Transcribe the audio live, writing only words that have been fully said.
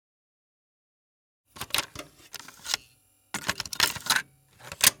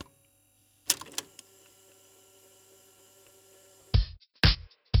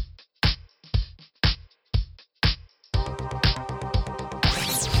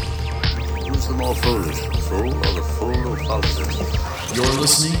the more foolish, the fool or the fool of politics? You're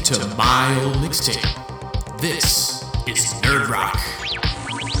listening to My Old Mixtape. This is Nerd Rock.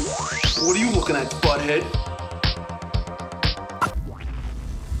 What are you looking at, butthead?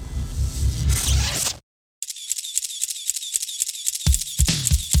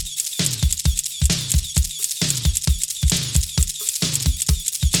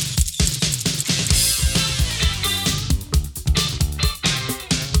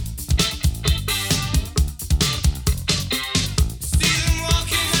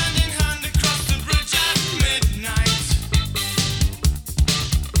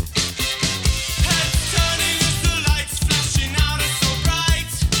 Turning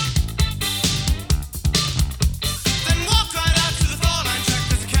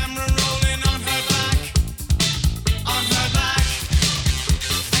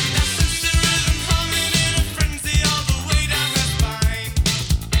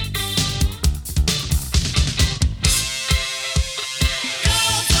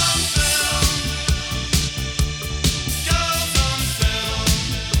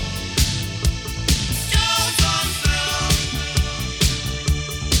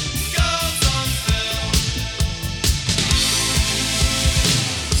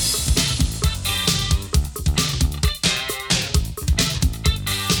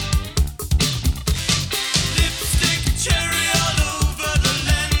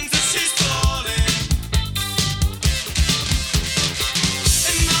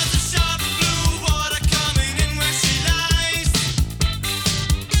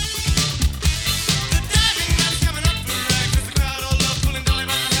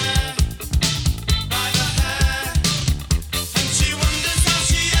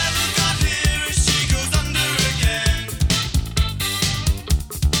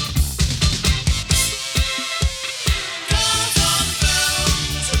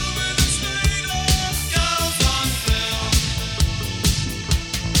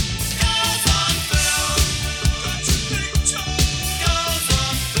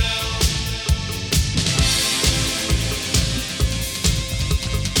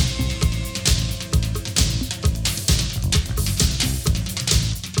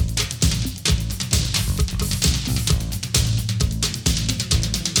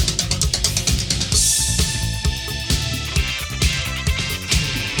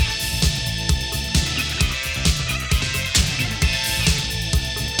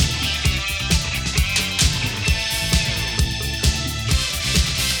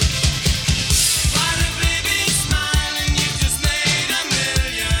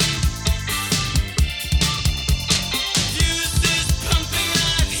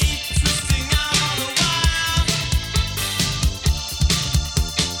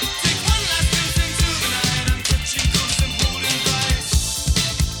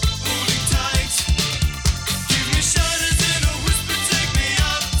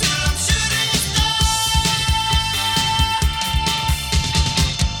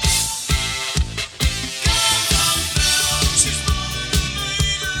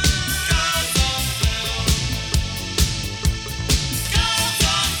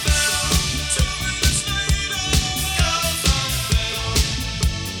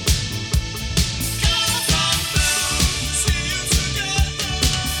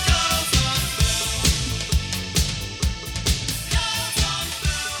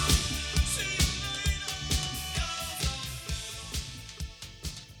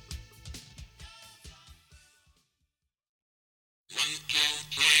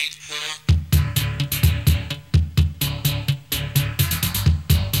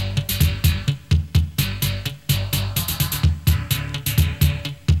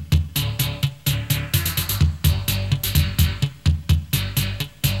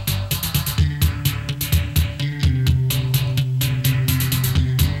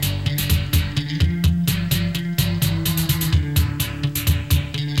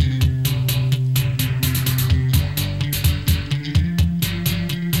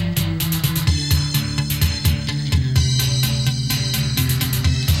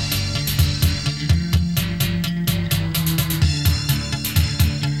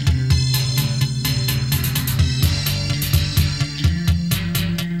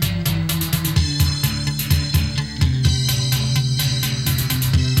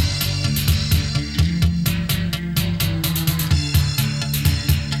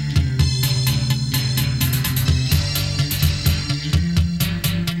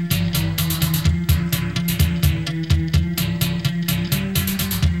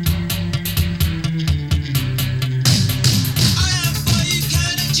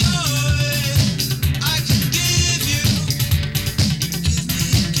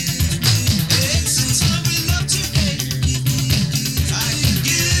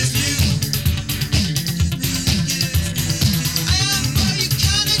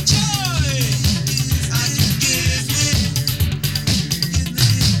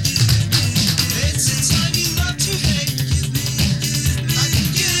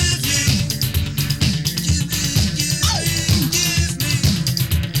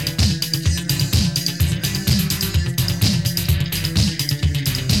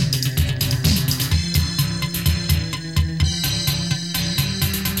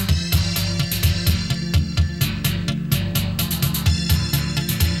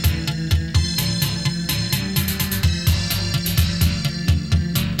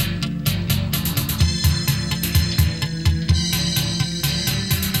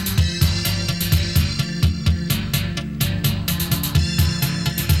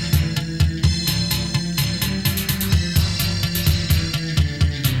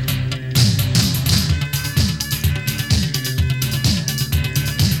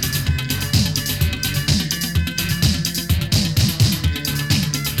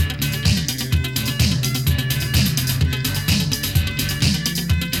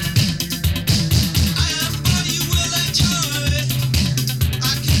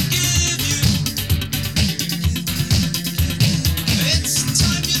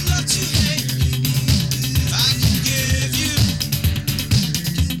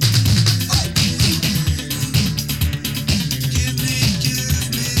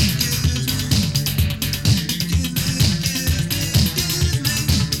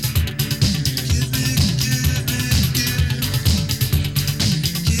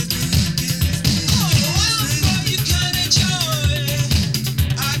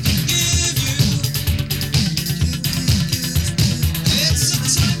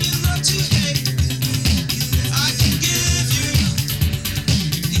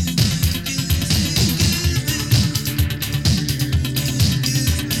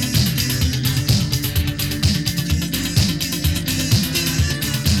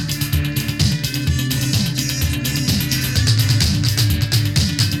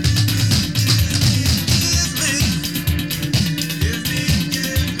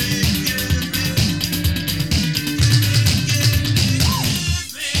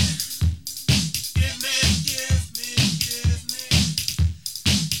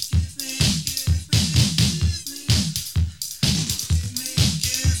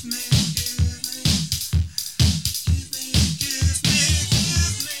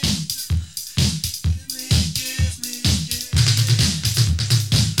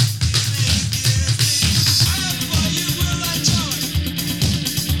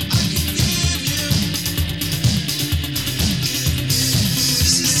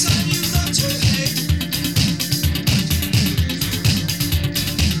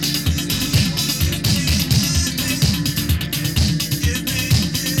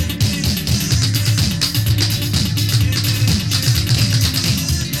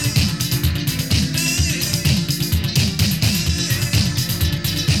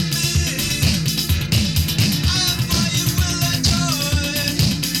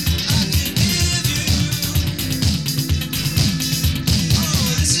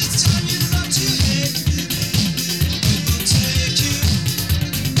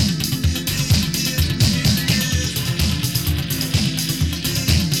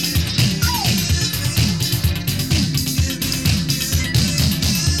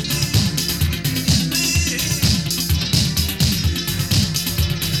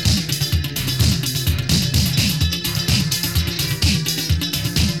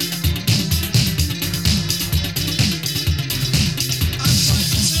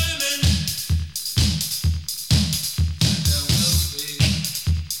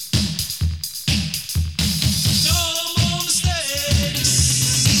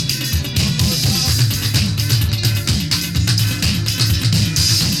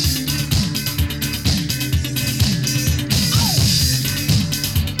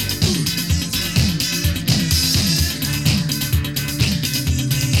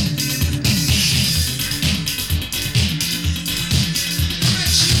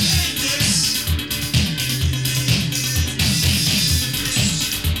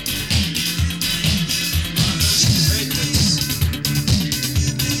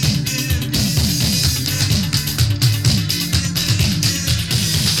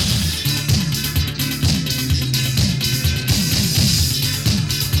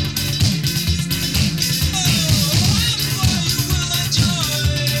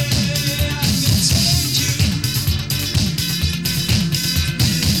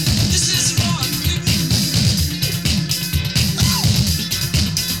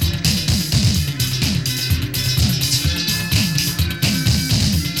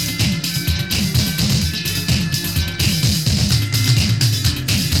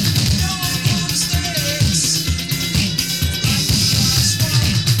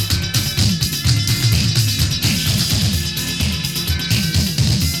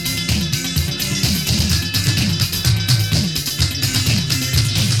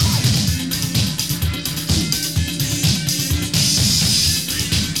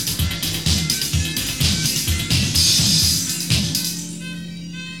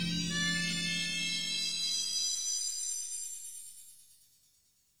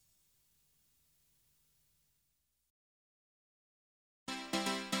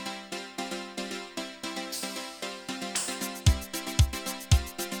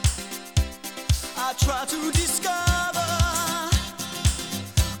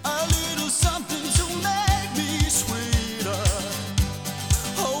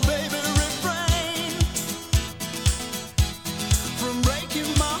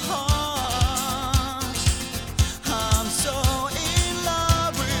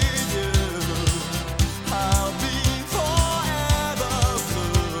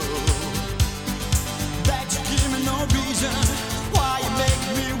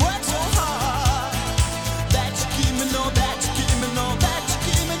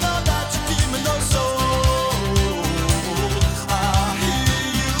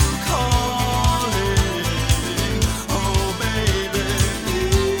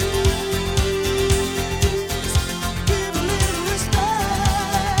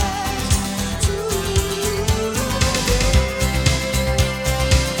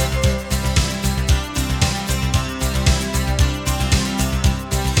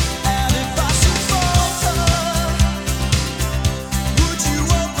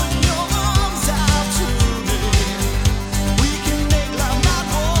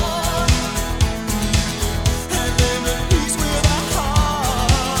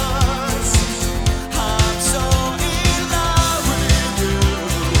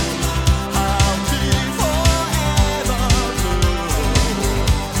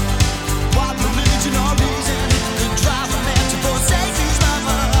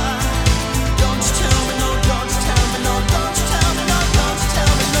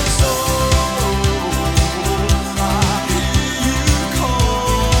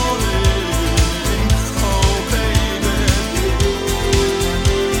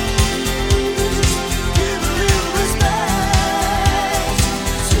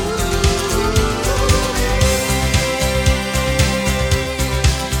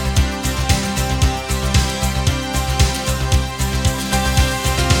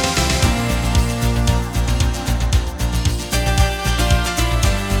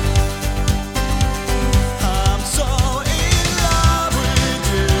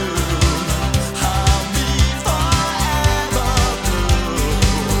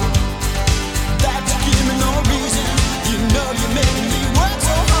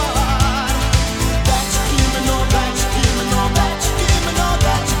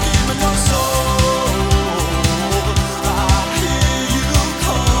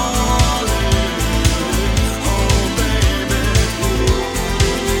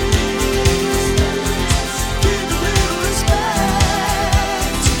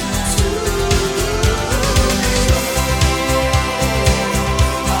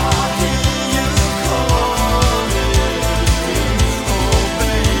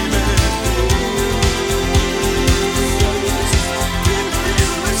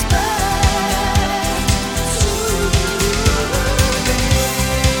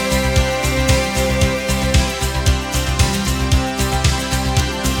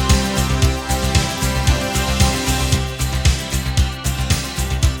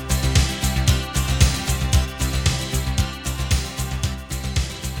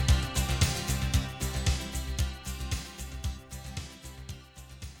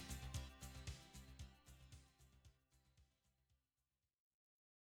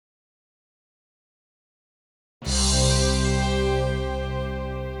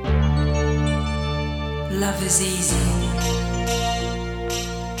Love is easy.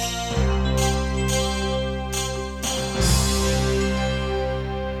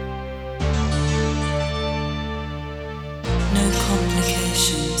 No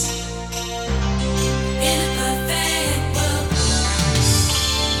complications. In a perfect world.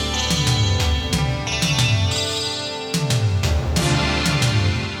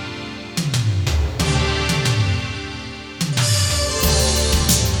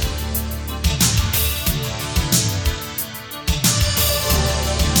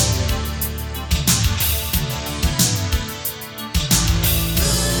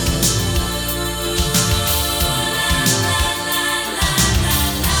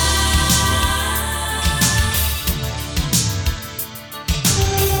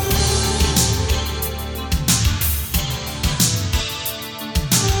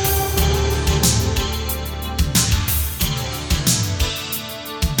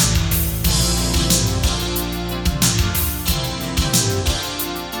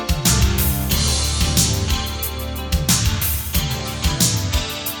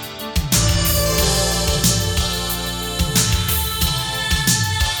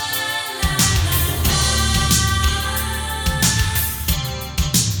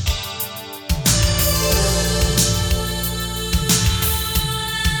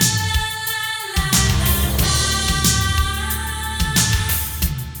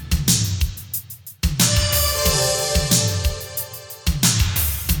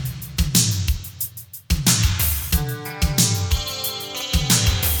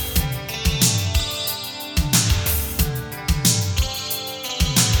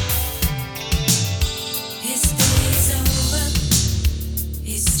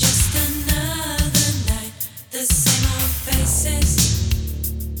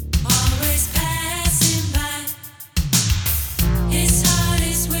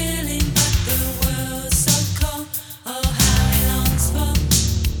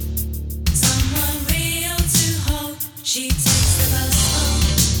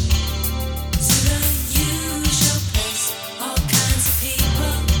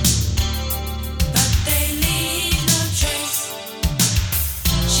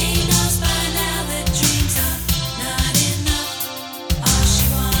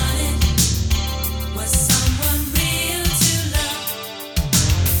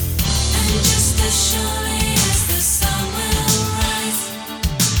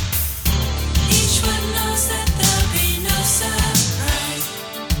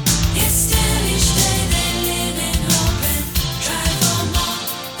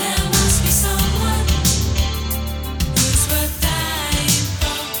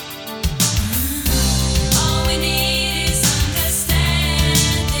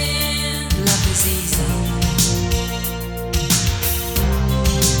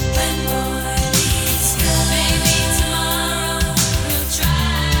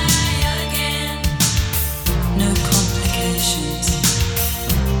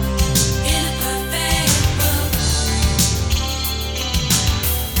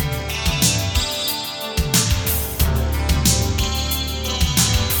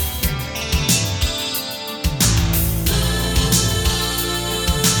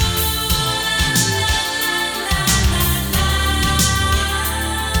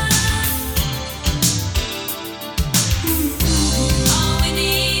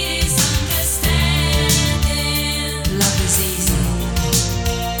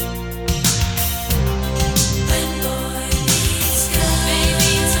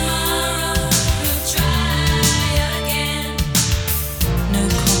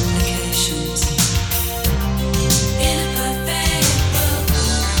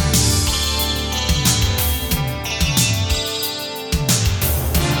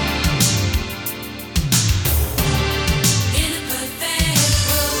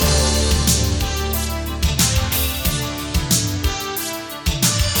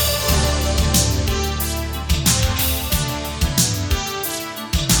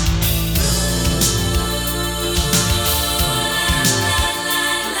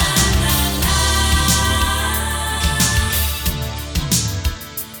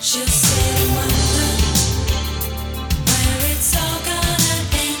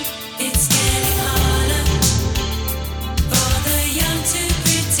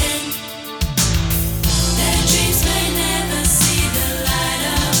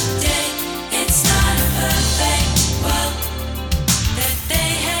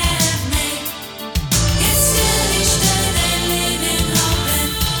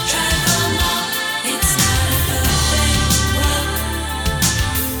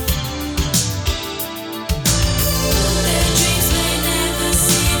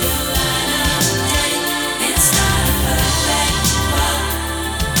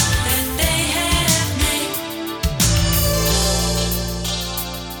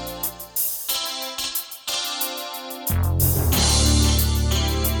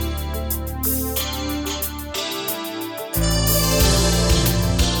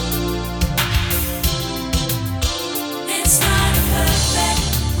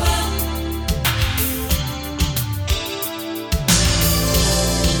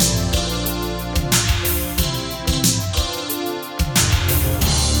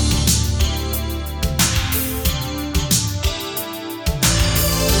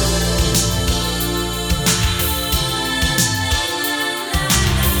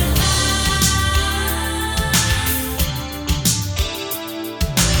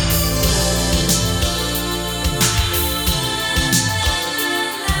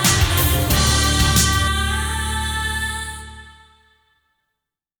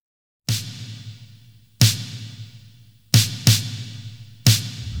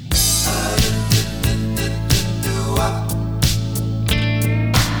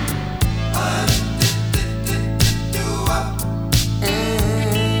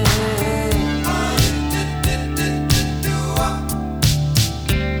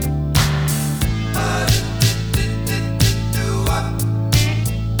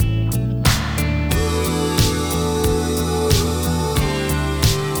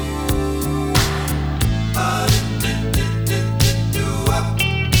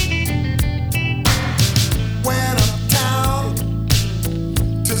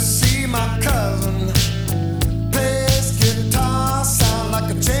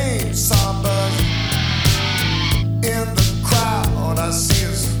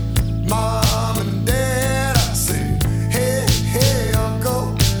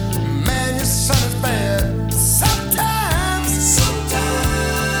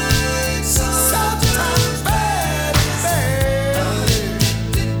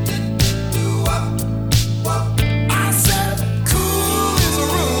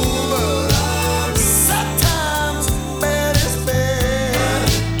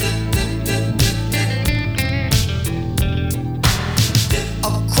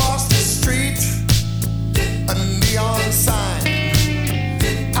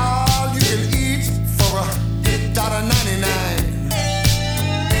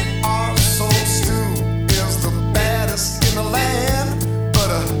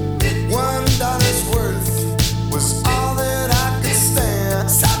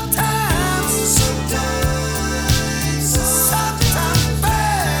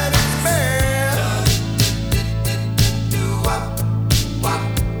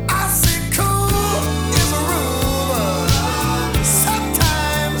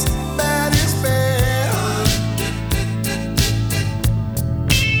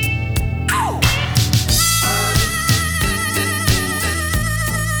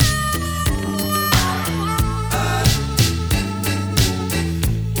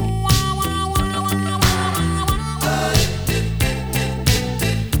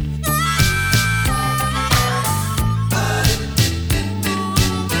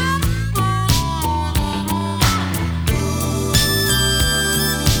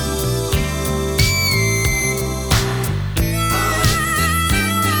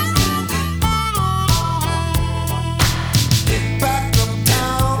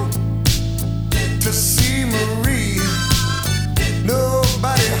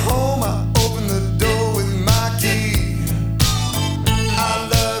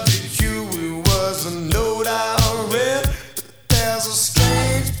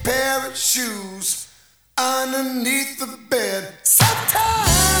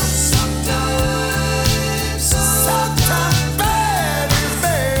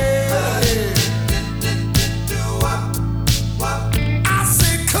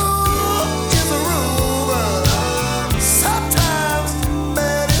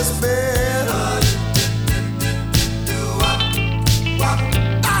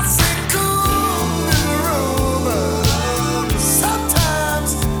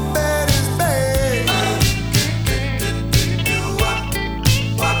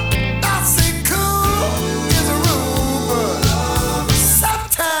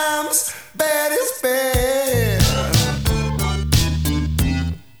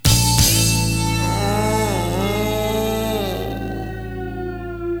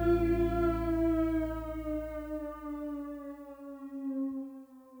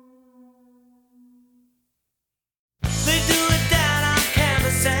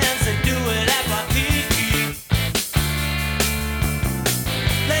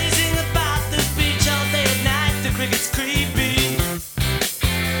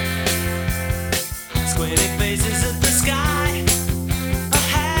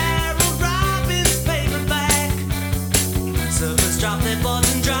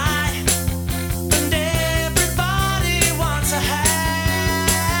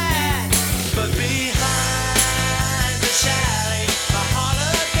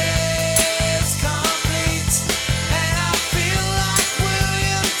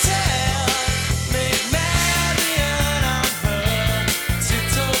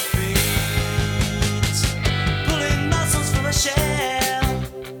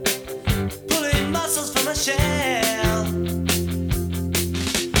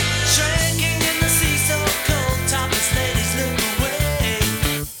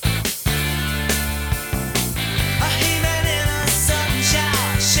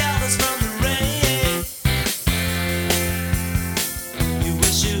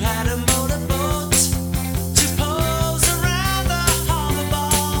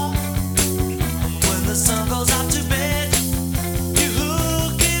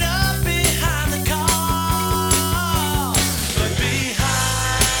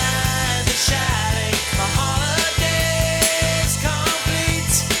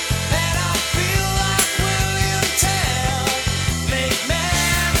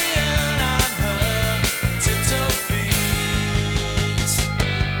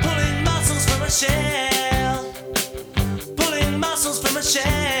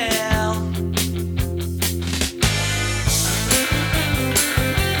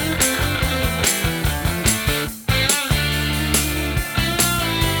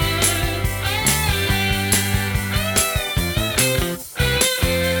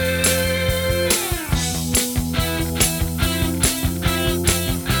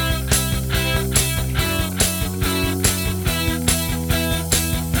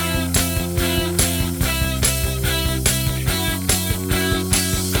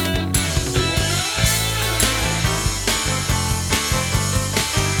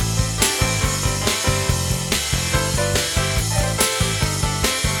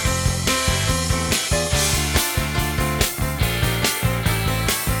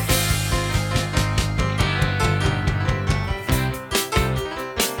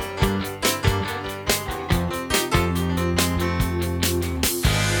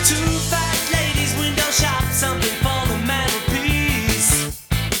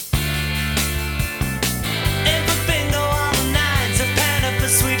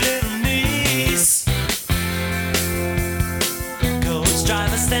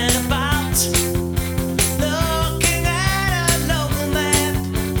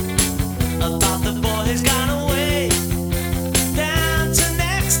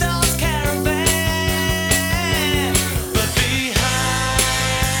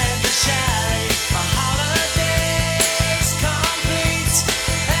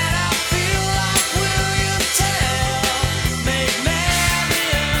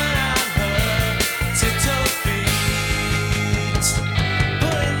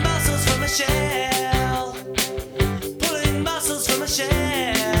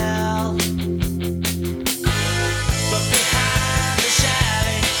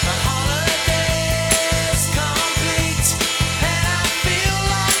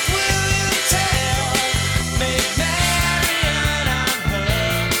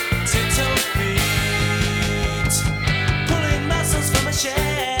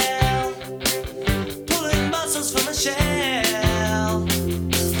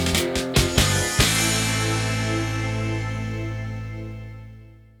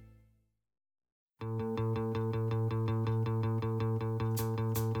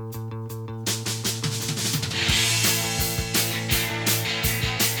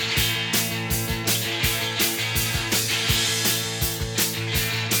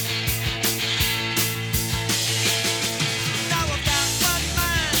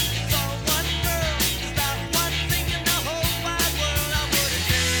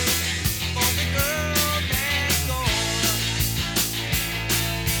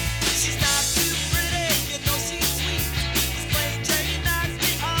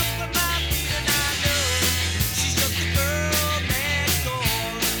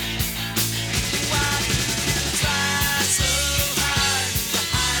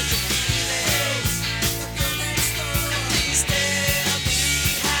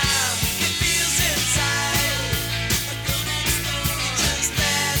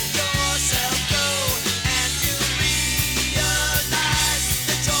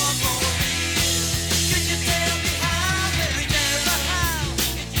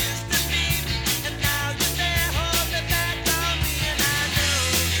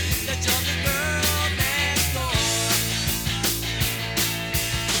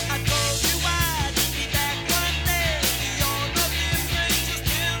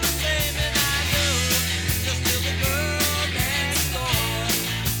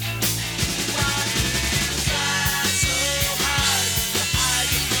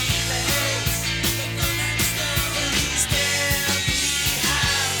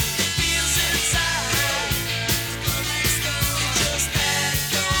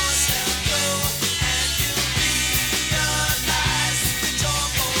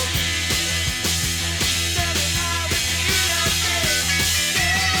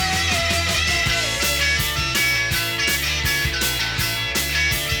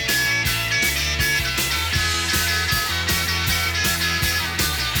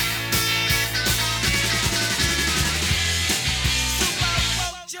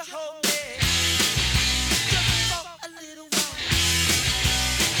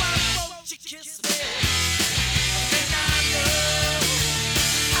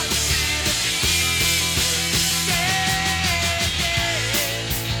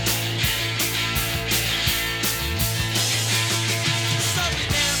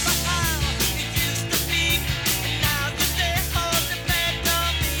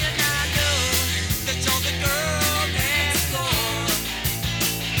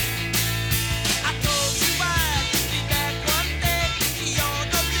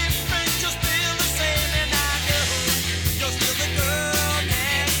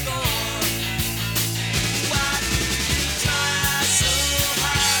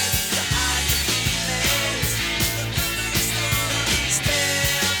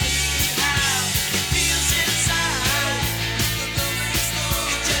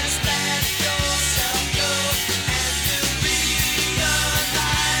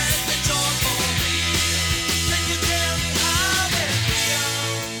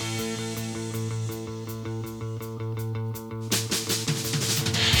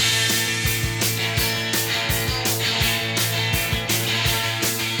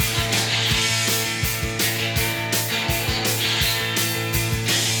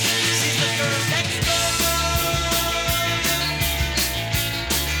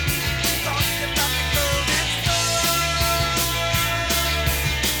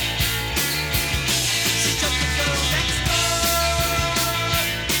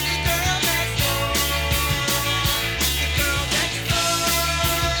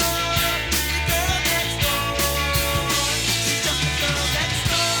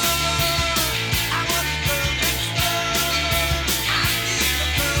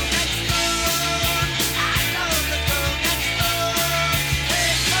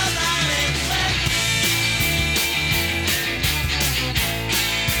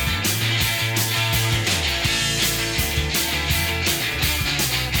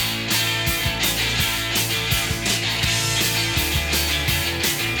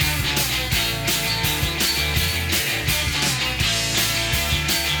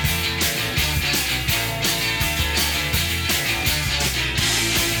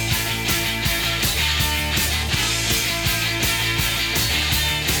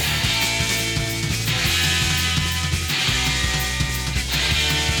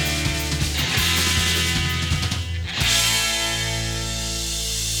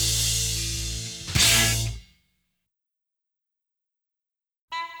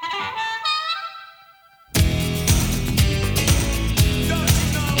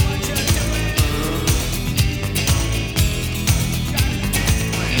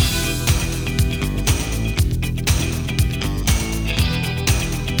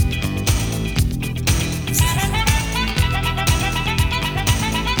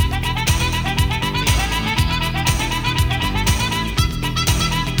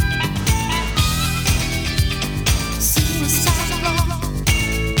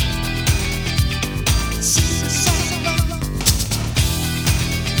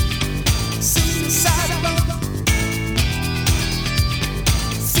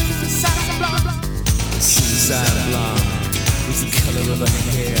 of her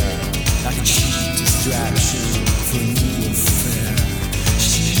hair, like a cheap distraction for a new affair.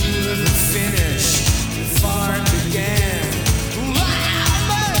 She knew the finish before it began. Wow,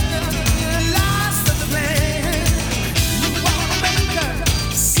 but you lost the plan. You wanna make her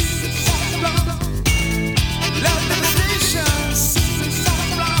see what's wrong. Love devastation, see what's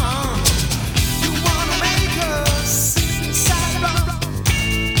wrong. You wanna make her see what's wrong.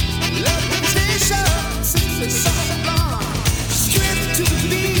 Love devastation, see what's wrong. Stripped to the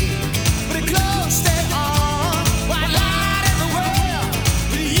beat, but the clothes stay on. White light in the world,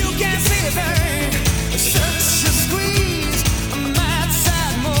 but you can't see a thing.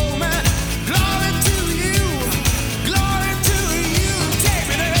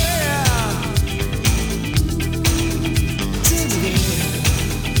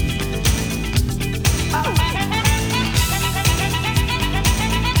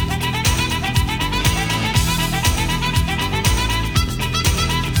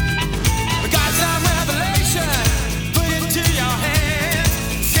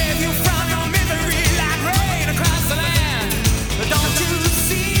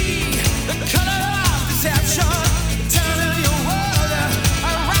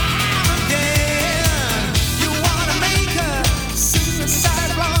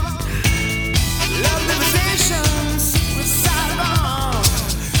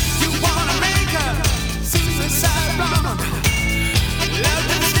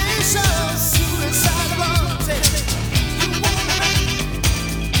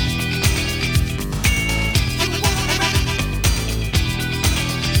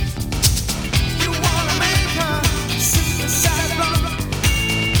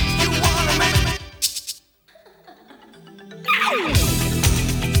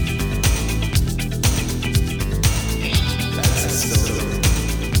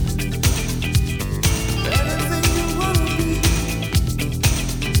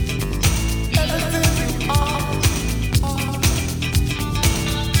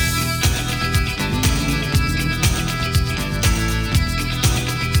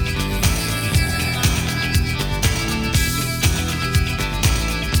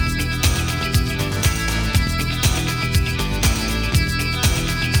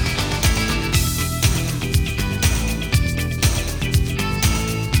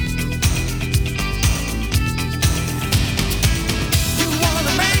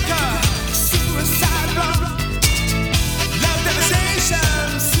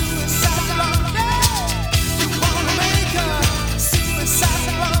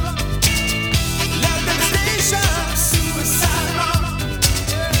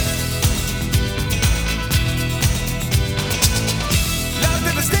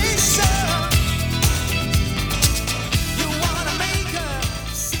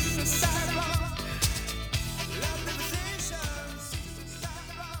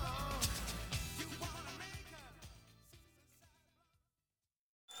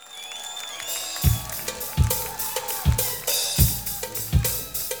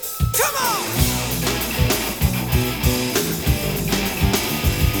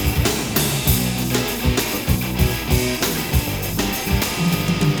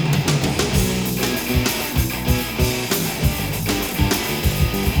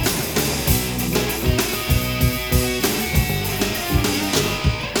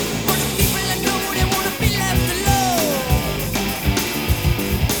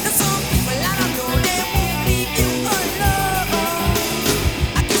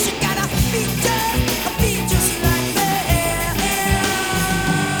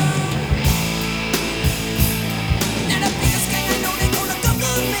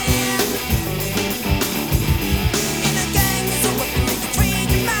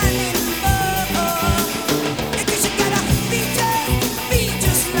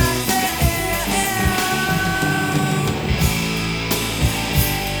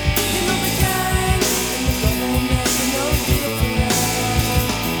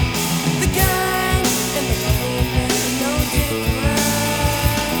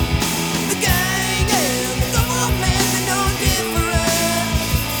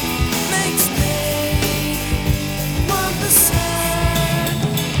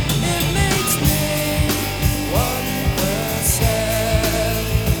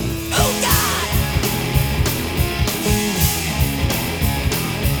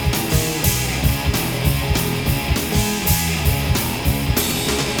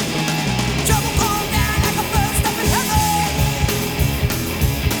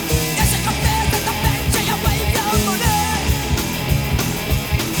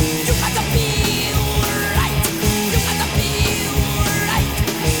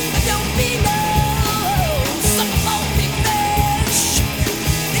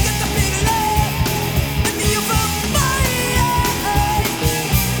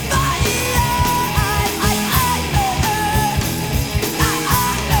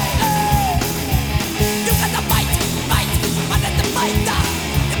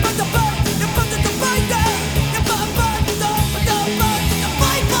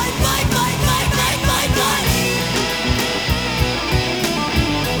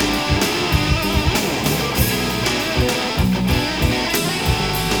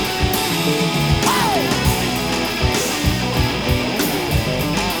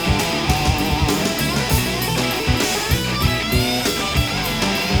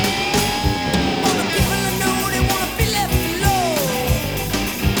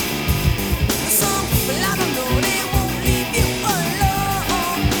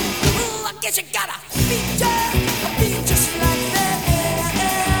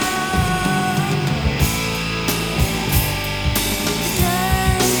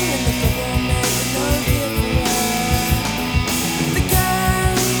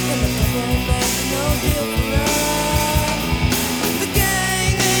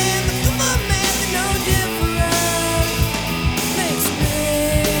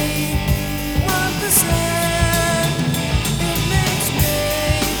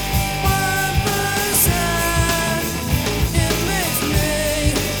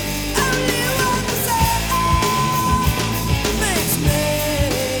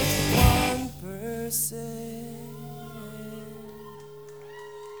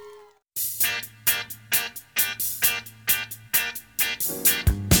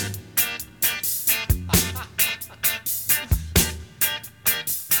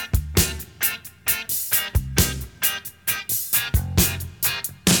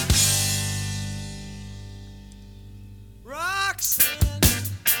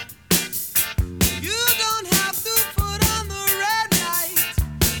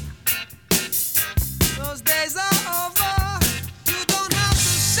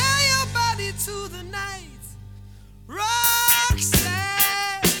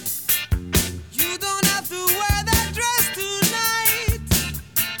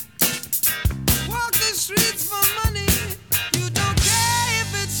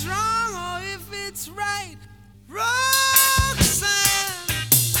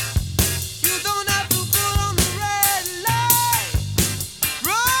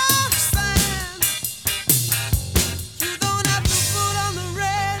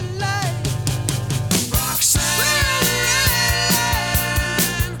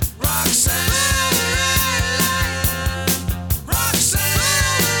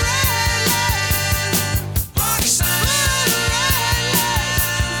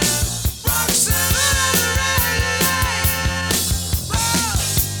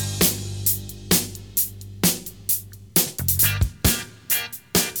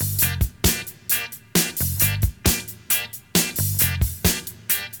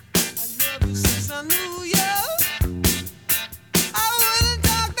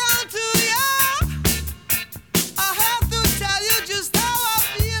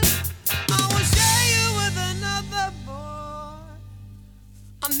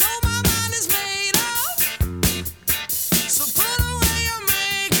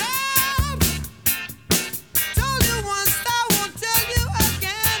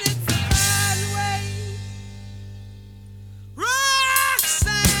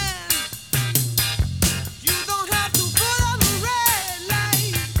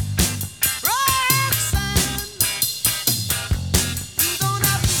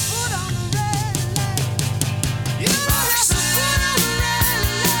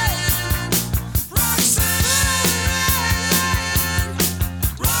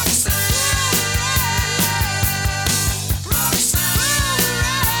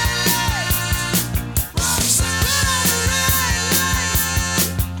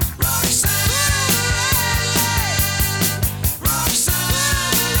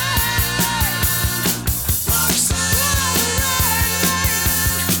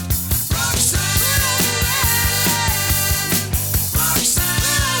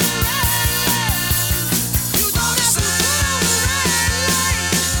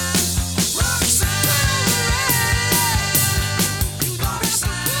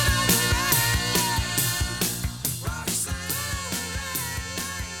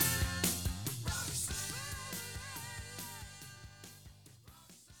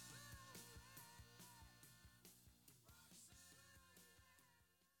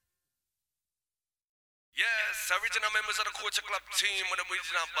 original members of the Culture Club team with the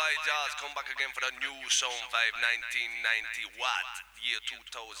original by Jazz come back again for the new sound vibe 1990 what? Year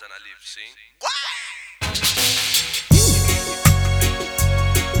 2000 I live, see?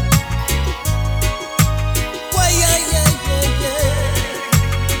 Why, yeah, yeah, yeah, yeah.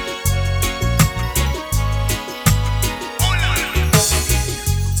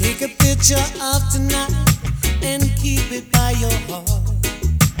 Take a picture of tonight and keep it by your heart.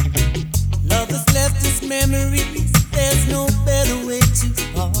 Love has left its memories, there's no better way to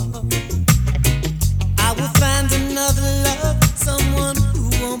part. I will find another love, someone who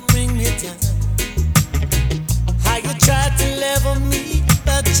won't bring me down. How you tried to level me,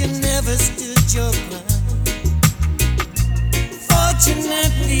 but you never stood your ground.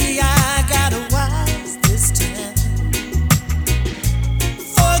 Fortunately, I got a wise this time.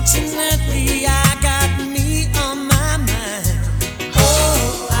 Fortunately, I got me on my mind.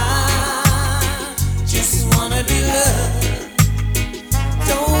 Oh, I just wanna be loved.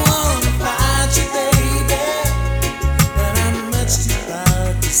 Don't wanna fight you, baby, but I'm much too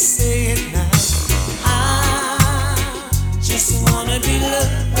proud to say it now. I just wanna be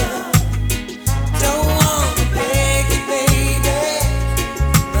loved. Don't wanna beg you, baby,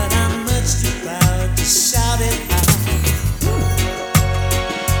 but I'm much too proud to shout it out.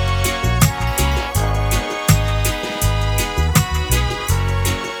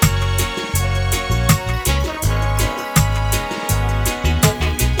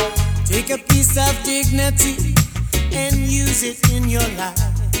 Take a piece of dignity and use it in your life.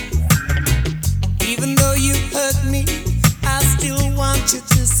 Even though you hurt me, I still want you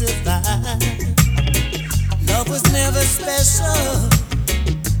to survive. Love was never special,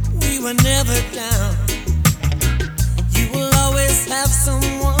 we were never down. You will always have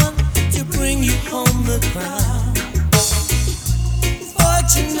someone to bring you home the crown.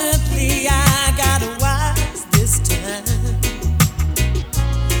 Fortunately, I got a wise this time.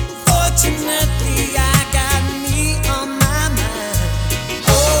 Fortunately, I got me on my mind.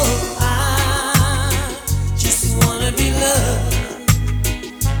 Oh, I just wanna be loved.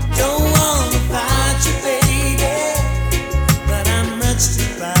 Don't wanna fight you, baby, but I'm much too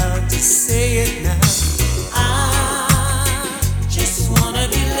proud to say it now. I just wanna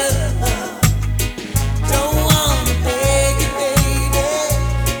be loved. Don't wanna beg you, baby,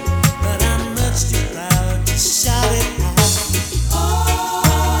 but I'm much too proud to shout it out.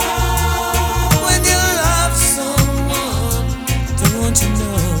 When you love someone, don't you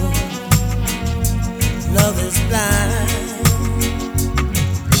know love is blind?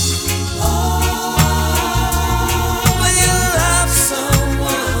 When you love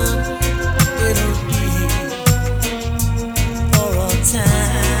someone, it'll be for all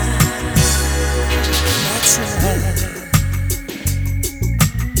time. That's right.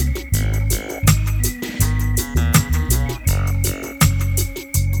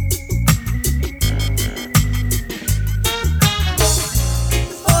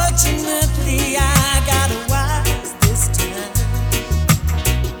 Fortunately, I got a wise this time.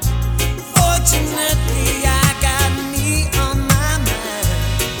 Fortunately, I got me on my mind.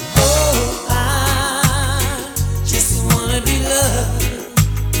 Oh, I just wanna be loved.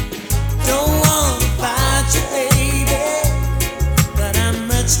 Don't wanna fight you, baby, but I'm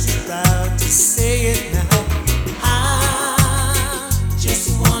much too proud to say it now. I just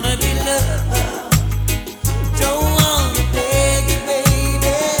wanna be loved. Don't wanna beg you,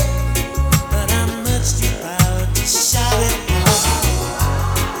 baby, but I'm much too proud to shout it out.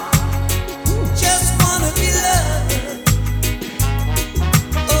 Just wanna be loved.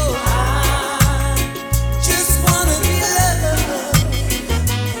 Oh, I just wanna be loved.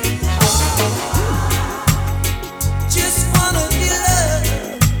 Just wanna be loved.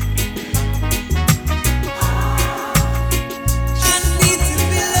 I need to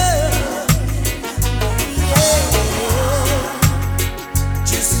be loved. Yeah.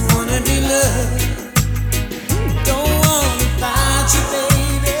 Just wanna be loved. Don't wanna fight you,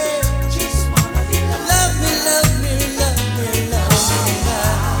 baby. Just wanna be loved. Love me, love me, love me, love me,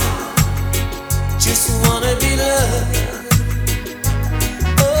 love. Just wanna be loved.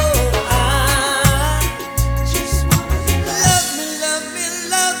 Oh, I just wanna be loved. Love me, love me,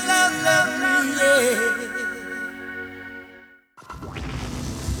 love, love, love me, yeah.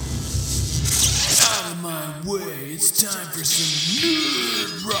 Out of my way, it's time for some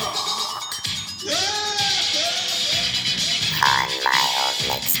nerd rock. On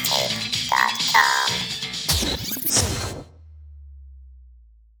myoldmixtape.com.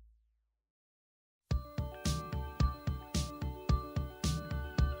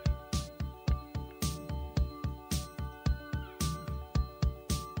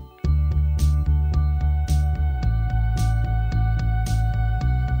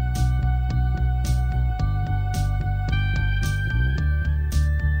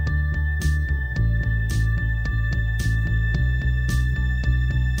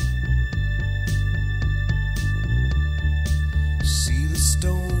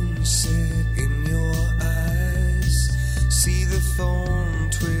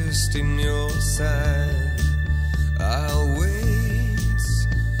 interest in your side. I'll wait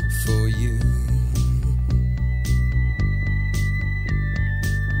for you.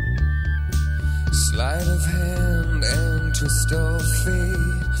 Sleight of hand and twist of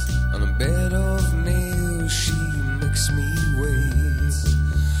fate. On a bed of nails she makes me wait.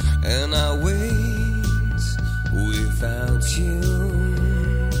 And I wait without you.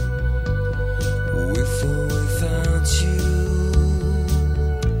 With or without you.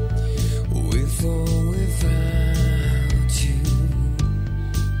 With or without you.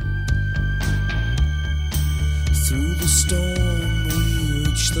 Through the storm we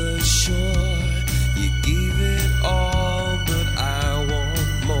reach the shore. You gave it all, but I want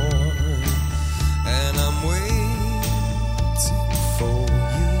more. And I'm waiting for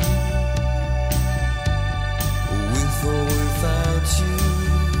you. With or without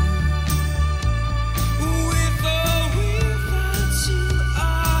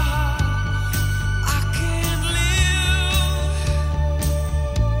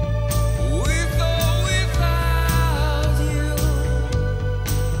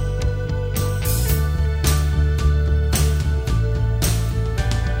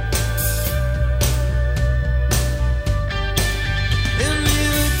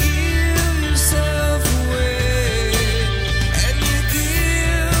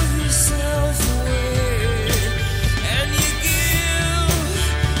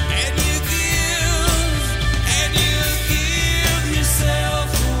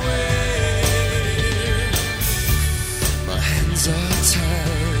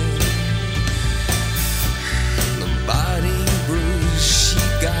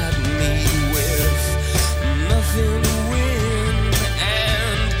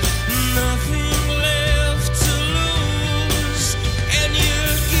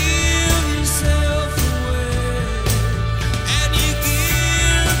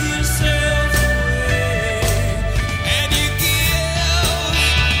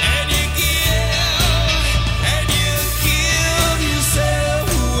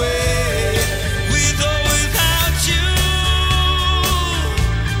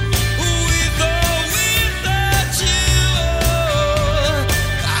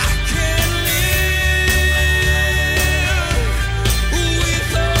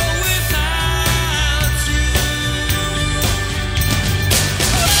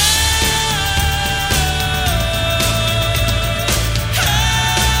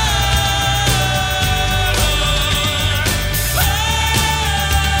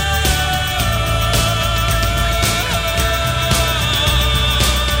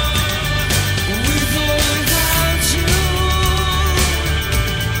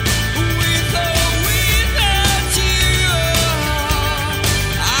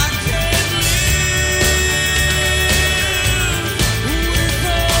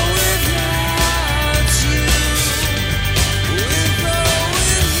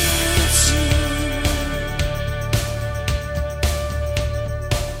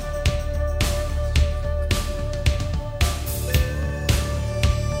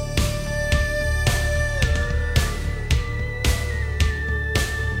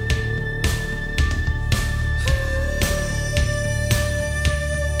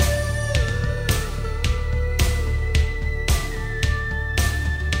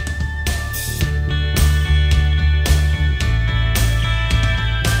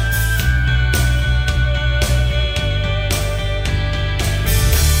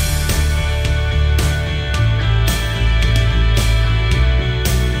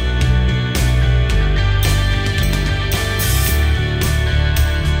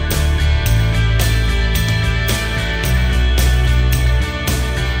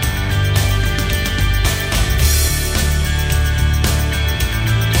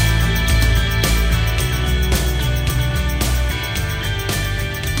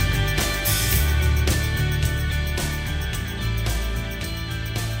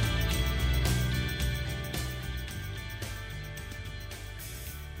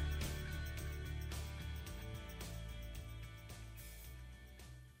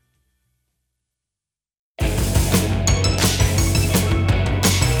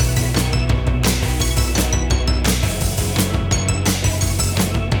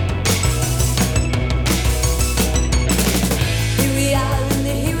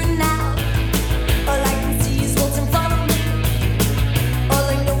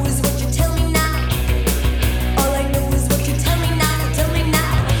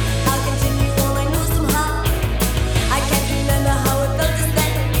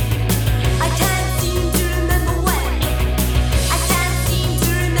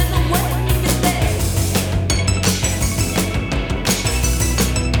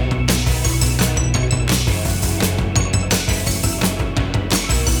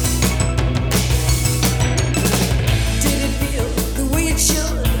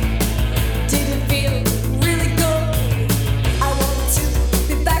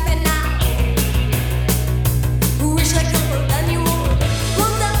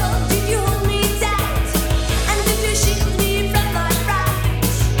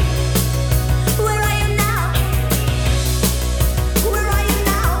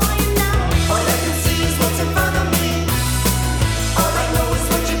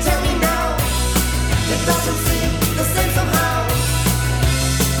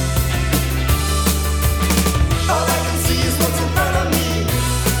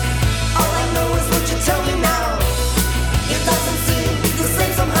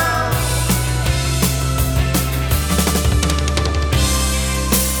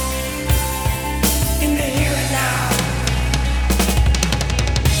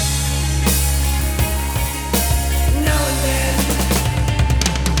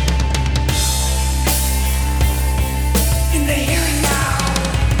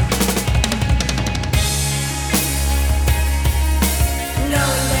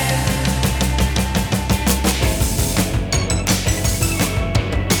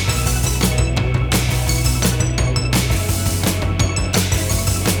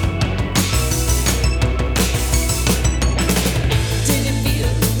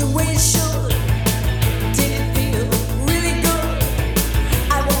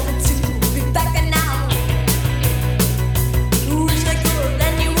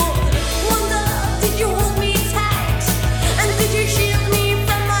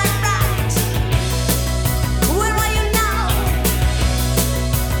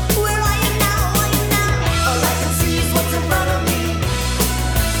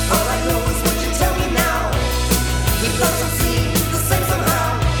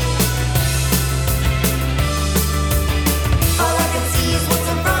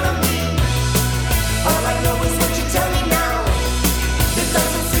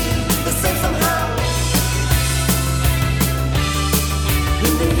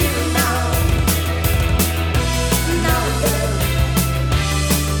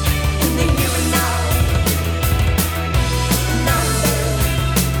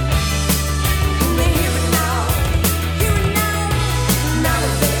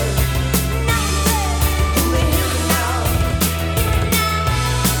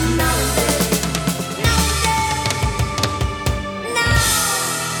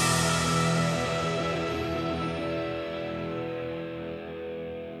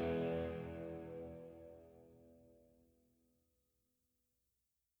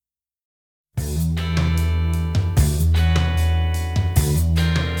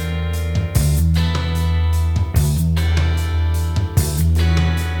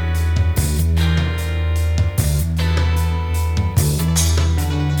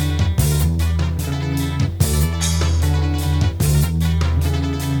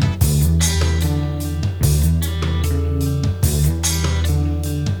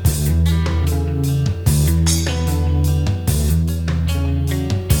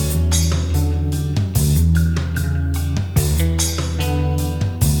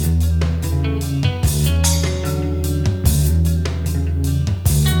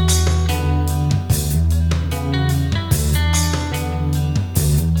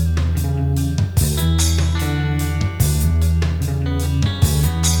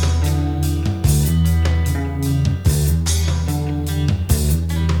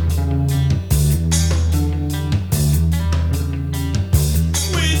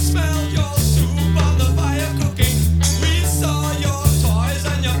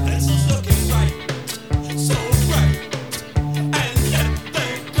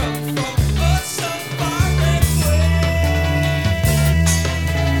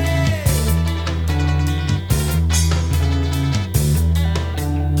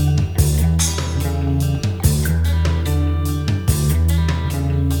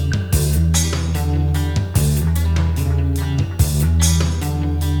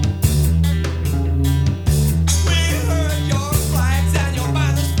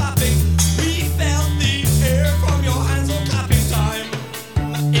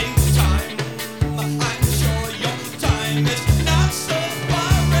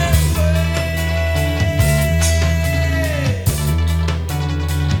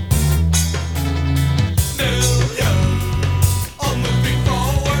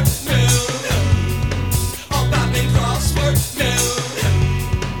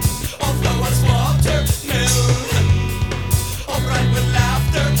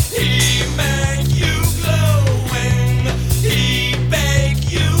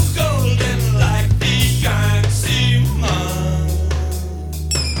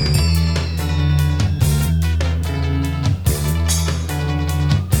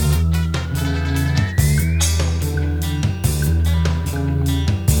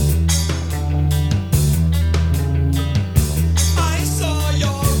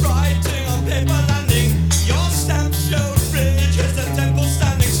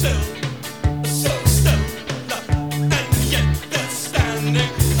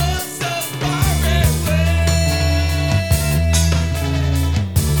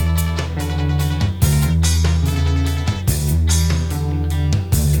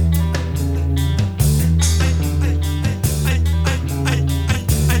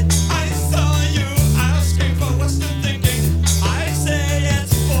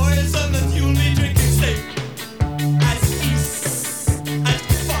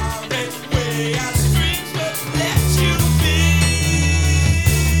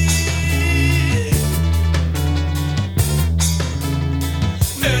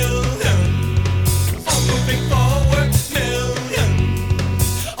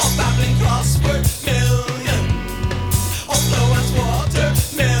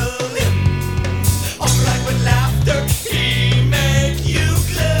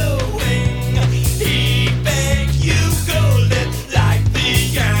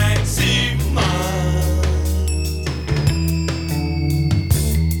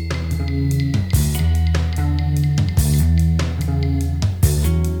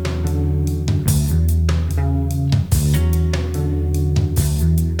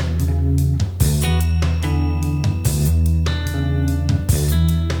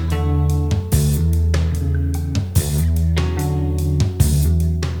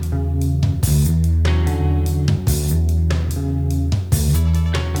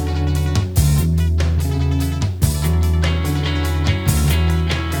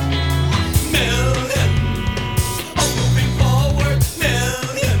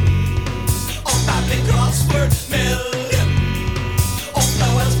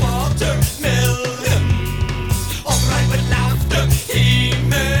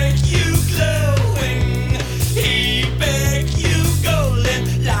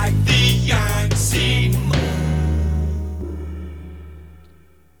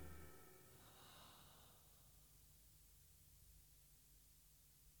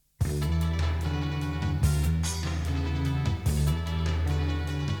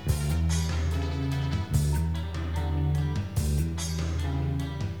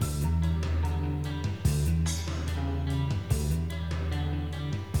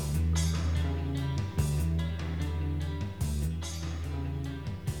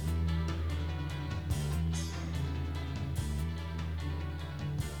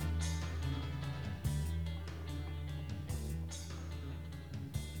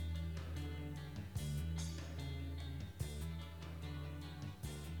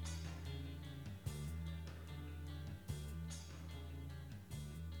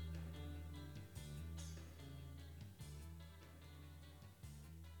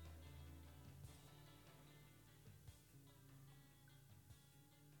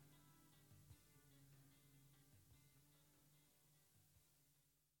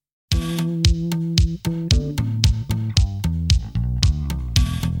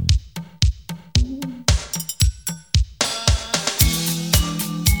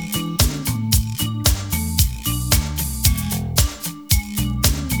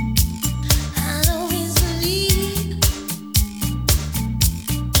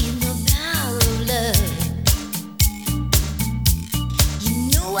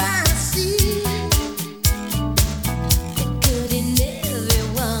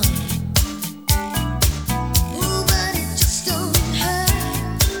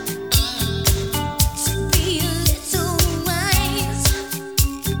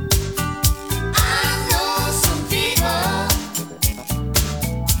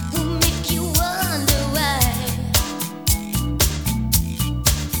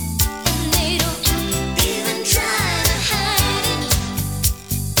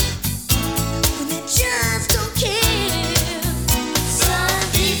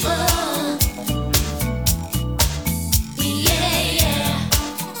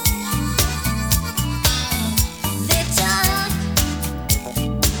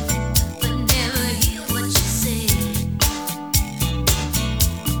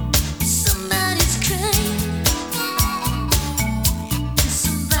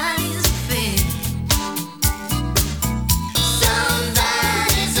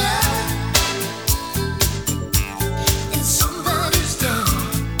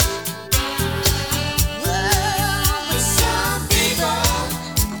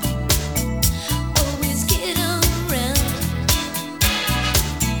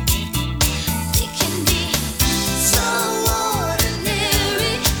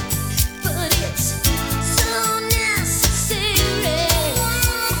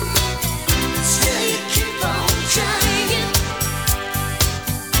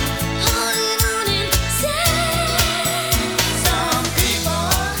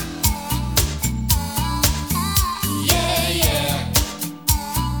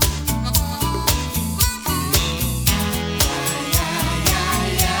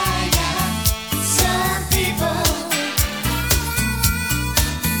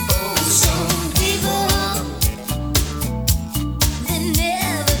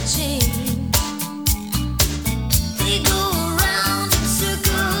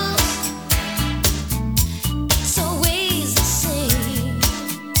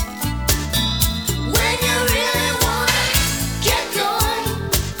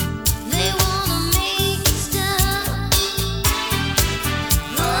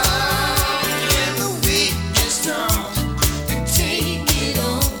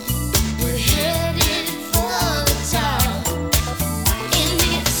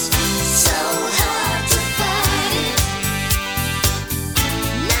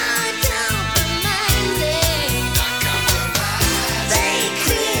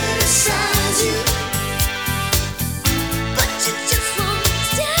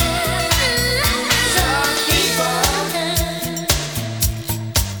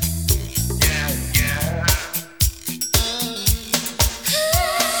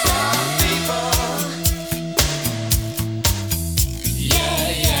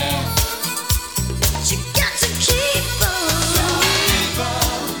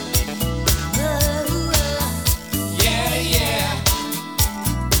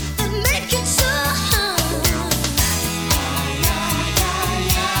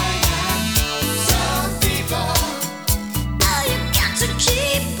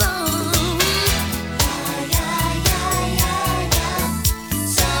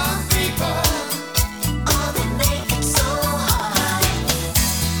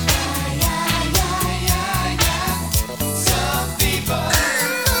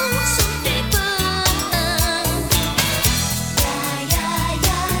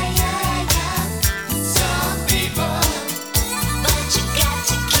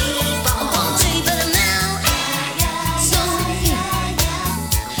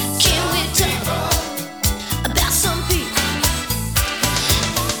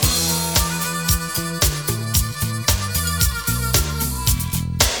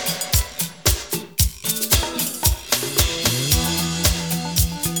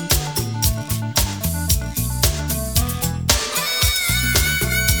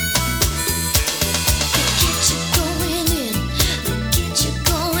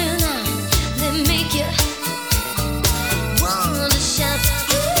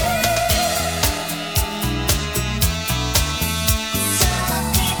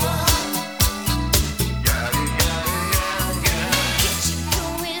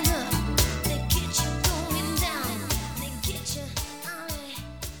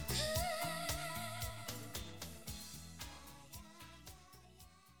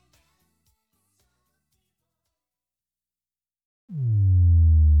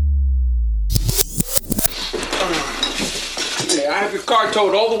have your car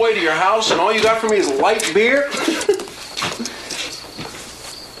towed all the way to your house and all you got for me is light beer?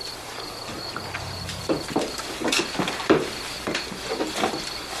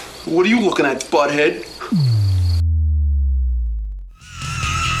 What are you looking at, butthead?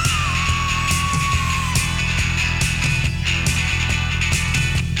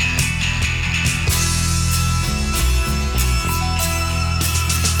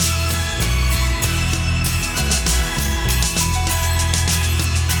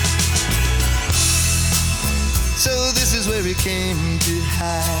 So this is where he came to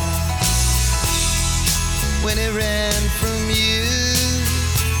hide when he ran from you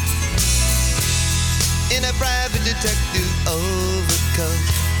in a private detective overcoat,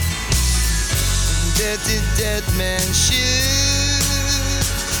 dirty dead man shoes,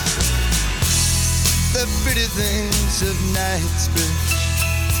 the pretty things of Knightsbridge,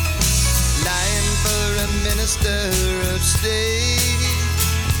 lying for a minister upstate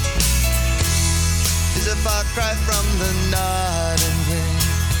is a far cry from the Northern Wind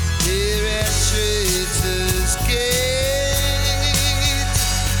here at Traitors Gate.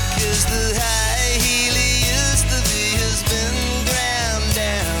 'Cause the high heel he used to be has been ground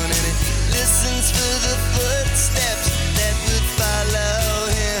down, and he listens for the footsteps that would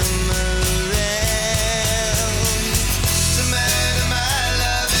follow him around. To murder my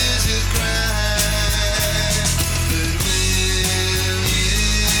love is a crime, but will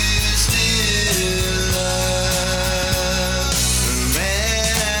you still love a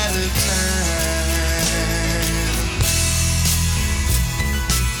man out of time?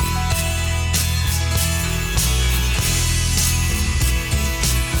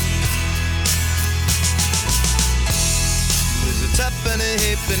 There's a tuppenny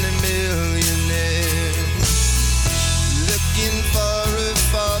halfpenny millionaire looking for a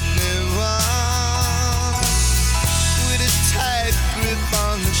Faulkner one with a tight grip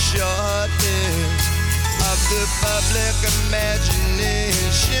on the shortness of the public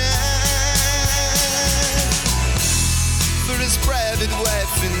imagination for his private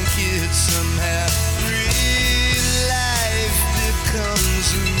wife and kids. Somehow real life becomes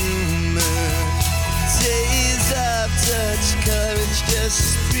a rumor. Days of touch, courage, just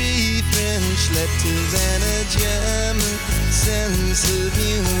 3 French letters and a German sense of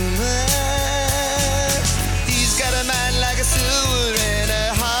humor. He's got a mind like a sewer and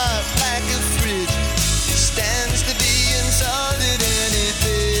a heart like a fridge. He stands to be insulted and he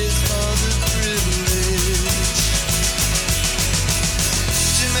pays for the privilege.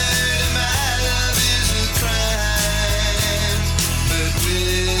 To murder my love is a crime, but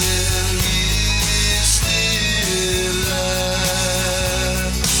will you still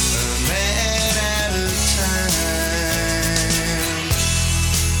love a man out of time?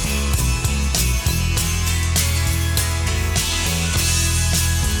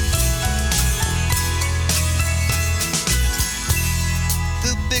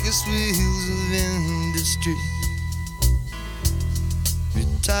 The biggest wheels of industry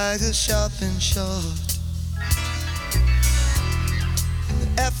retire sharp and short.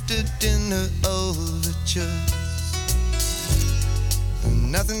 After dinner overtures are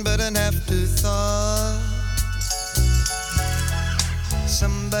nothing but an afterthought.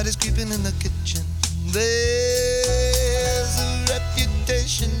 Somebody's creeping in the kitchen. There's a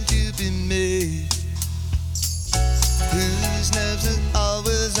reputation to be made. Whose nerves are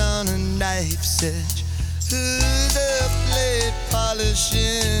always on a knife's edge? Who's up late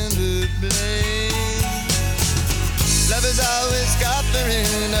polishing her blade? Love is always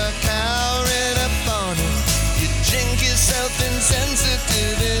scoffing or cowering upon it. You drink yourself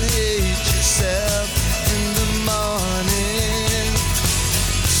insensitive and hate yourself in the morning.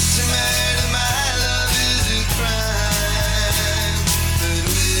 To murder my love is a crime, but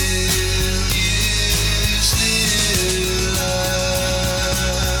will you still love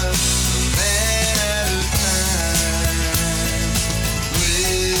a man out of time?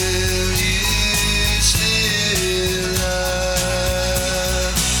 Will you still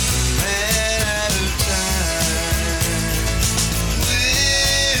love a man out of time?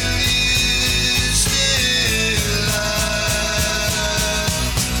 Will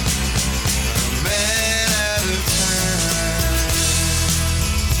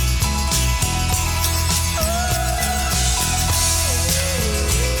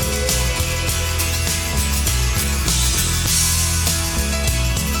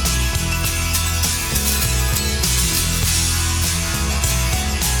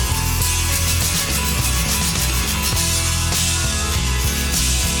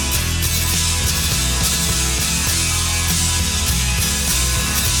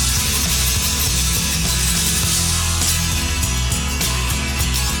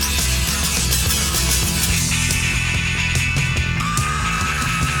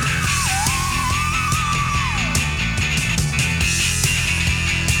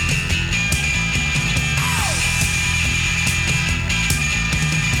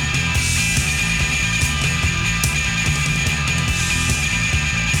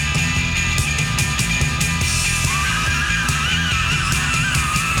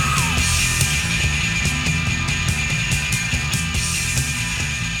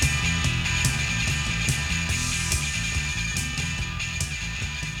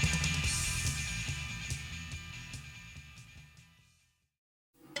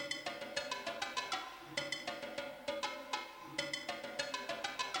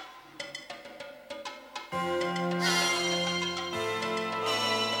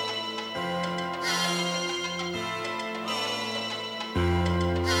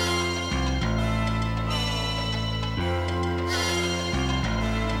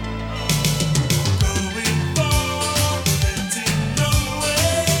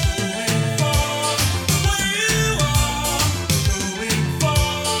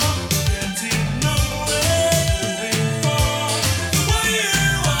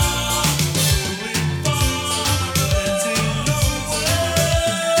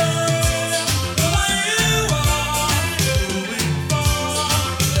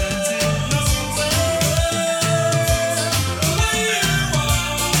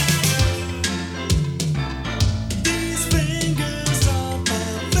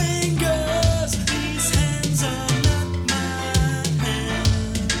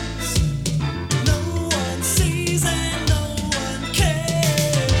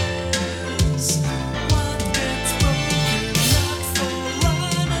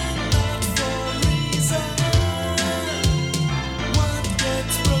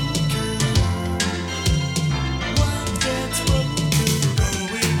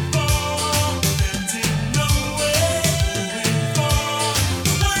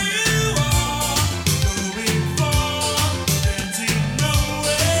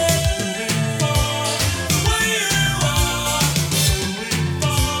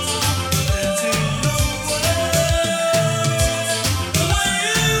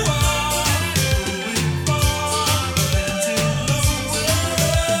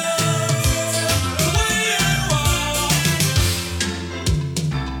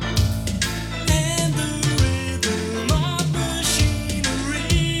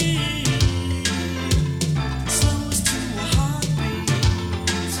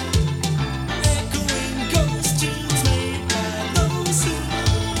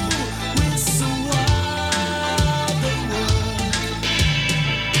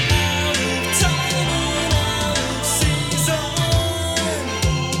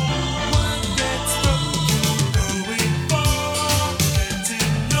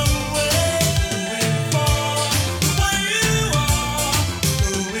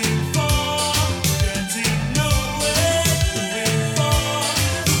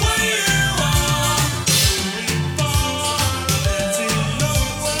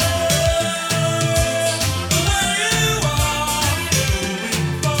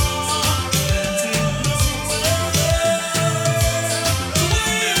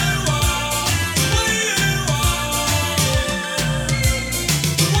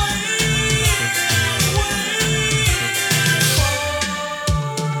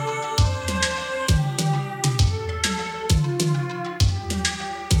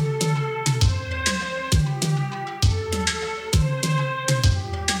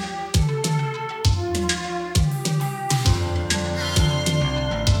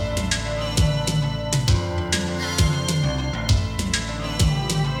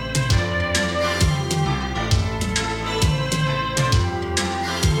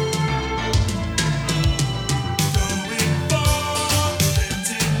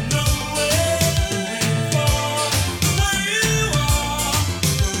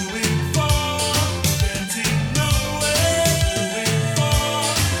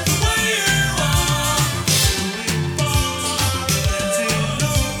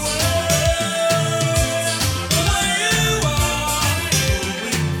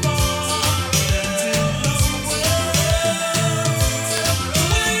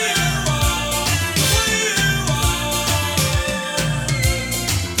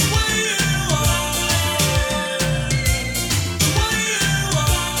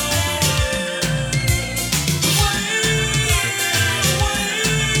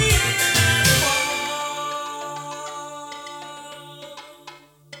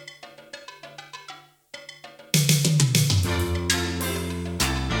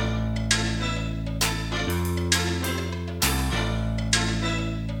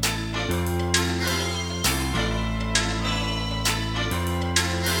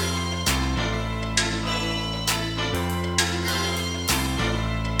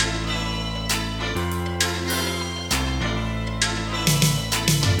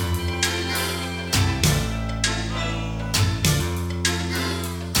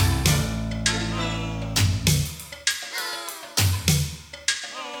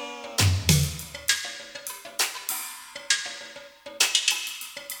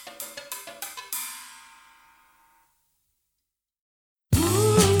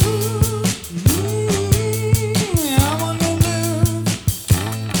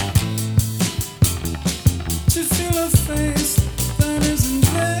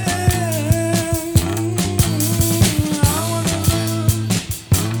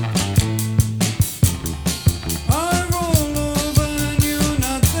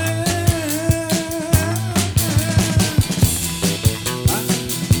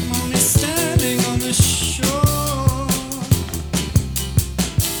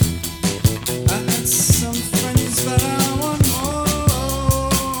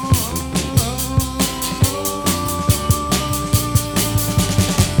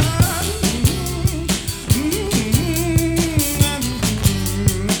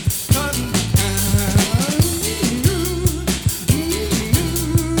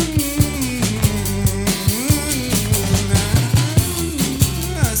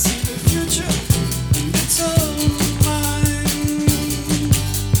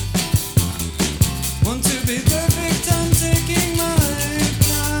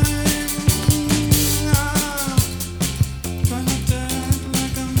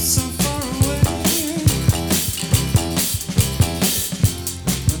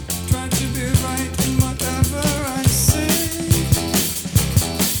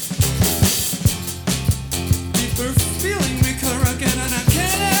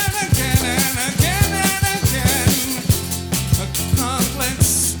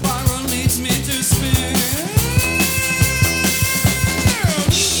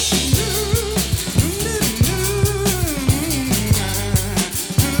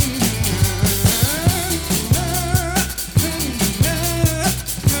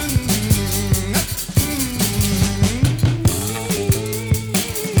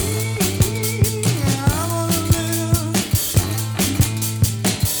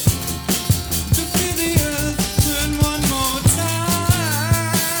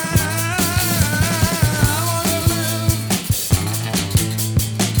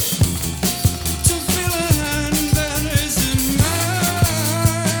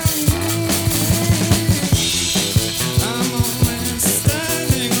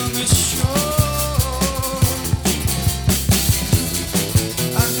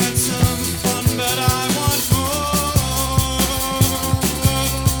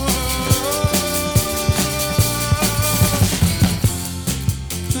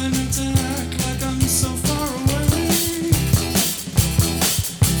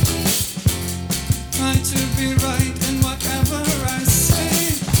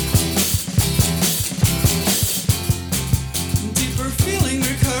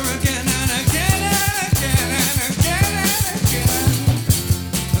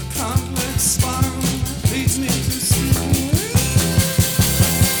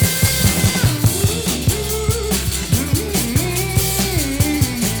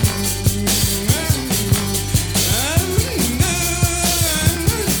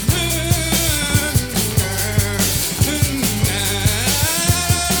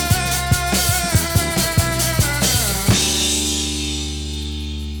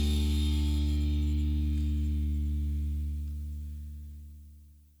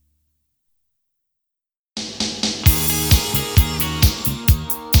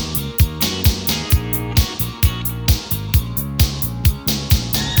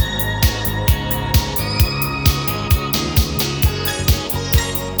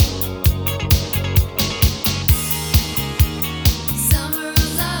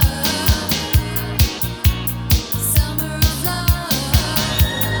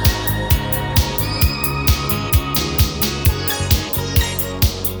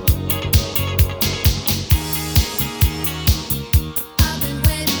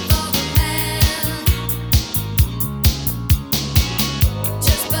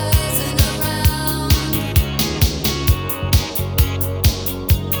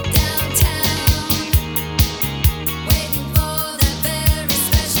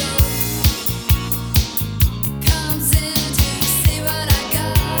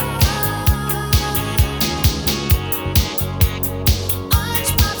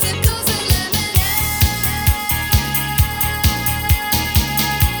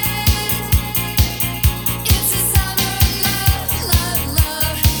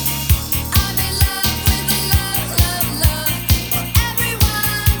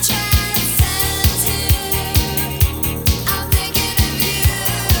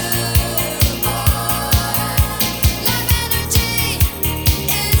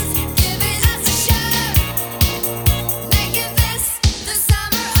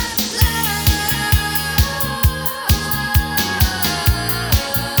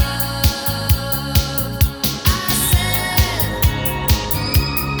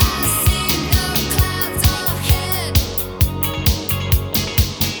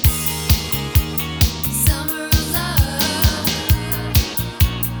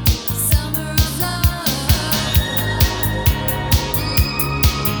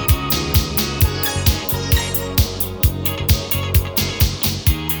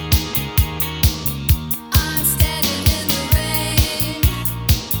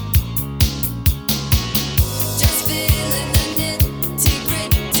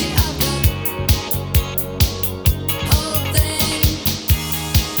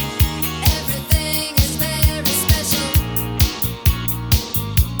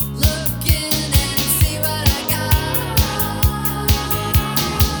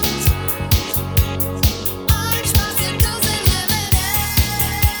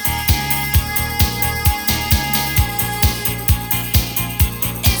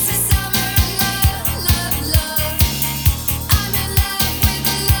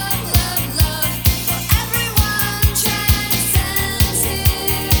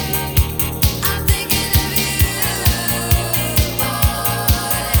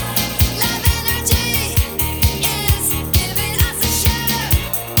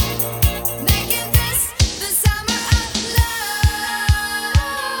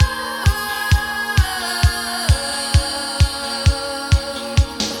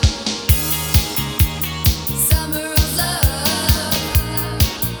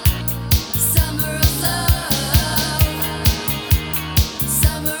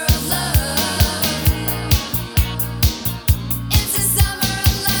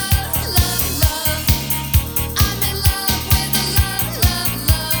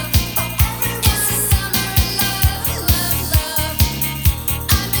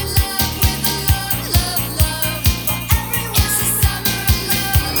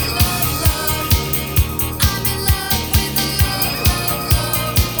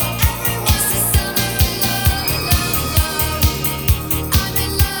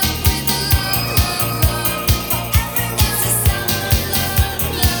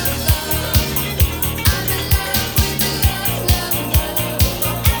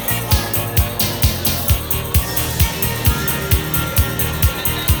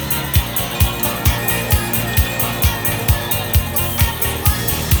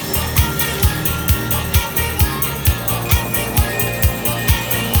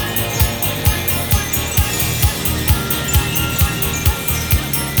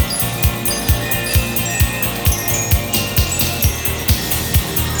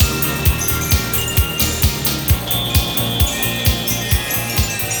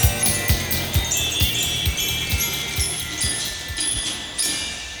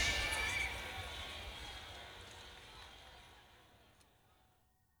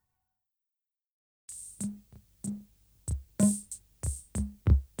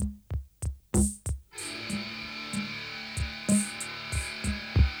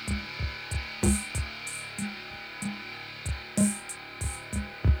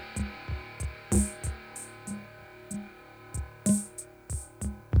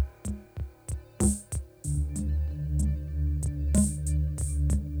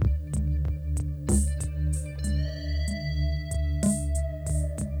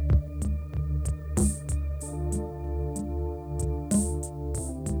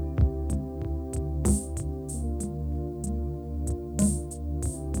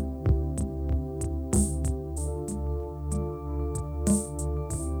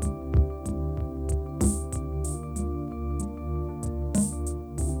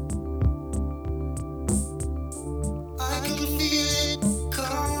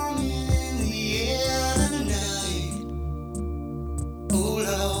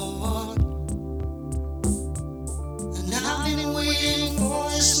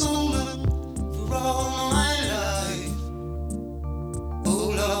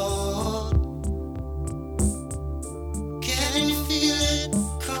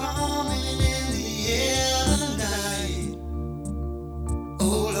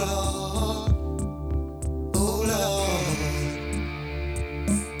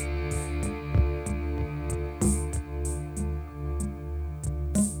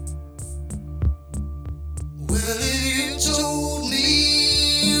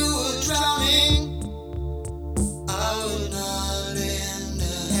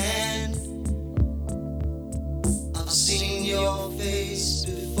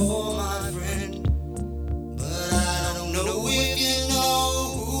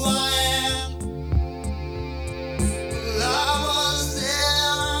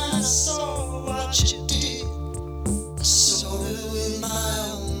I saw what you did. I saw it with my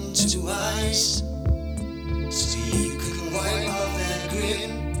own two eyes. So you can wipe off that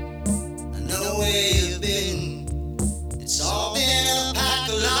grin. I know where you've been. It's all been a pack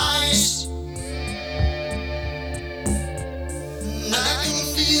of lies. And I can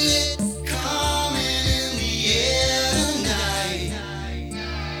feel it coming in the air tonight.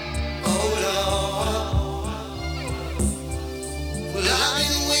 Oh Lord. Well, I've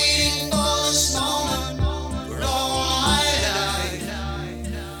been waiting for this moment for all my life.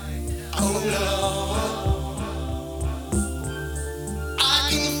 Oh Lord. I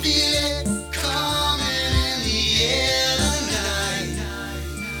can feel it coming in the air tonight.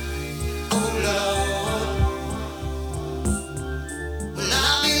 Oh Lord. Well,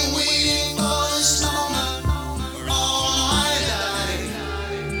 I've been waiting for this moment for all my life.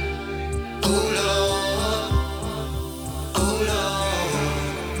 Oh Lord. Oh Lord.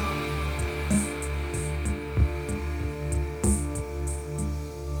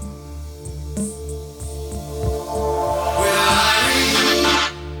 Well,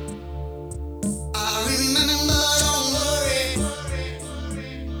 I remember, don't worry.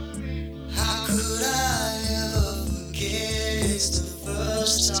 How could I ever forget? It's the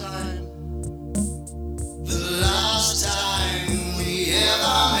first time, the last time we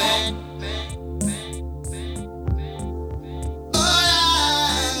ever met. But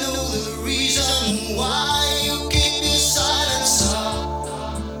I know the reason why you keep your silence up.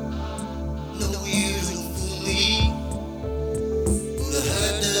 No, you don't fool me. The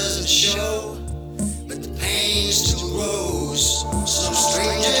hurt doesn't show, but the pain still grows. Some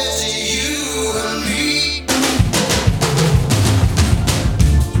stranger to you and me.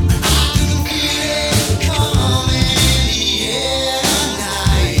 I can feel it coming in the air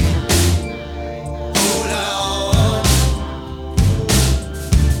tonight. Oh Lord.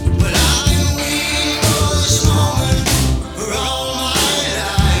 Well, I've been waiting for this moment for all my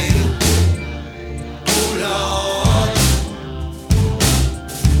life. Oh Lord.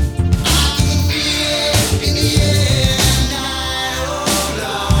 I can feel it in the air tonight. Oh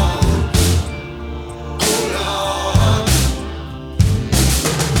Lord. Oh Lord.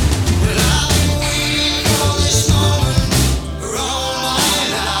 Well, I've been waiting for this moment for all my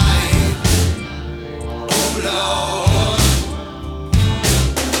life. Oh Lord.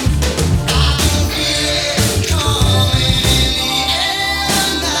 I can feel it coming in the air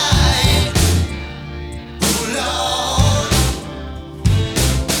tonight. Oh Lord.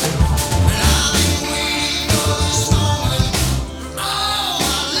 And I've been waiting for this moment for all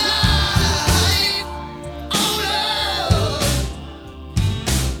my life. Oh Lord.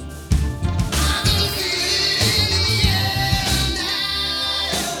 I can feel it in the air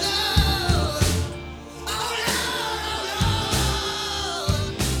tonight. Oh Lord. Oh Lord.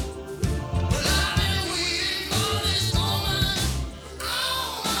 Well, I've been waiting for this moment for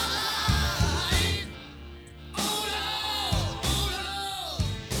all my life. Oh Lord. Oh Lord.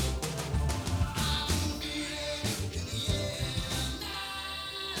 I can feel it in the air tonight.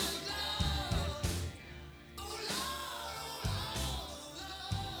 Oh Lord. Oh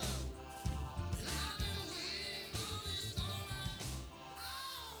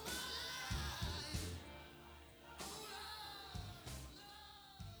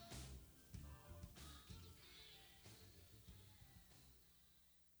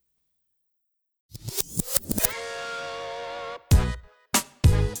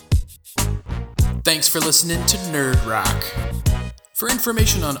Thanks for listening to Nerd Rock. For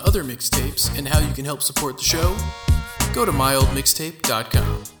information on other mixtapes and how you can help support the show, go to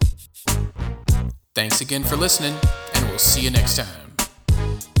myoldmixtape.com. Thanks again for listening, and we'll see you next time.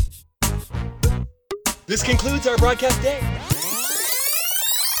 This concludes our broadcast day.